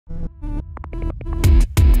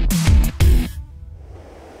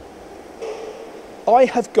I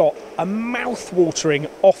have got a mouth-watering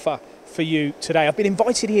offer for you today. I've been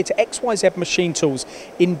invited here to XYZ Machine Tools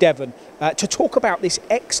in Devon to talk about this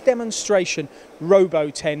X-Demonstration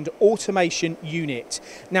ROBOTEND automation unit.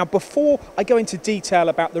 Now, before I go into detail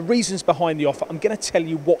about the reasons behind the offer, I'm going to tell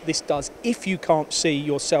you what this does if you can't see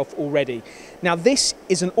yourself already. Now, this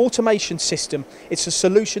is an automation system. It's a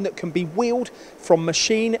solution that can be wheeled from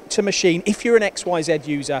machine to machine if you're an XYZ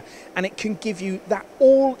user, and it can give you that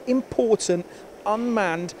all-important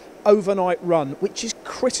unmanned overnight run, which is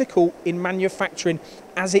critical in manufacturing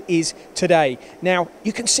as it is today. Now,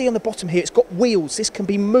 you can see on the bottom here, it's got wheels. This can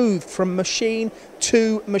be moved from machine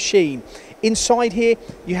to machine. Inside here,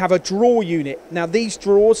 you have a drawer unit. Now, these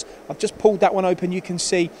drawers, I've just pulled that one open, you can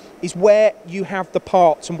see, is where you have the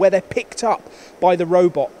parts and where they're picked up by the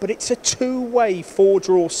robot. But it's a two-way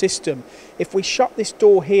four-drawer system. If we shut this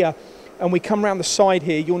door here and we come around the side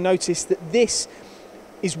here, you'll notice that this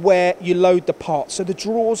is where you load the parts. So the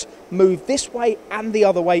drawers move this way and the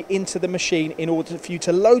other way into the machine in order for you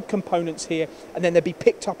to load components here, and then they'll be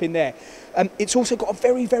picked up in there. It's also got a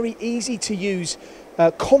very, very easy to use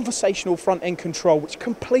conversational front end control, which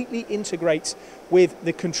completely integrates with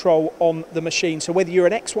the control on the machine. So whether you're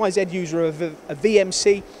an XYZ user of a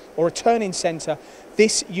VMC or a turning center,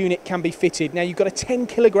 this unit can be fitted. Now, you've got a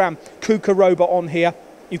 10-kilogram KUKA robot on here.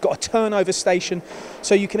 You've got a turnover station,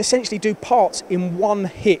 so you can essentially do parts in one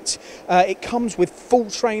hit. It comes with full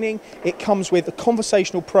training, it comes with the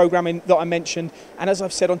conversational programming that I mentioned, and as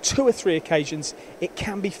I've said on 2 or 3 occasions, it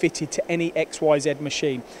can be fitted to any XYZ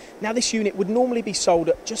machine. Now, this unit would normally be sold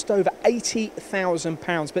at just over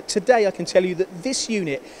 £80,000, but today I can tell you that this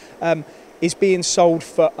unit is being sold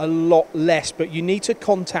for a lot less, but you need to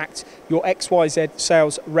contact your XYZ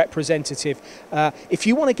sales representative. If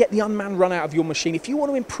you want to get the unmanned run out of your machine, if you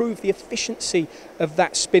want to improve the efficiency of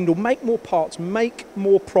that spindle, make more parts, make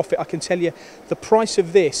more profit, I can tell you the price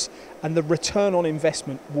of this and the return on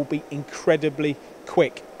investment will be incredibly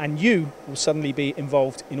quick, and you will suddenly be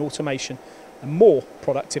involved in automation and more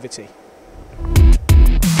productivity.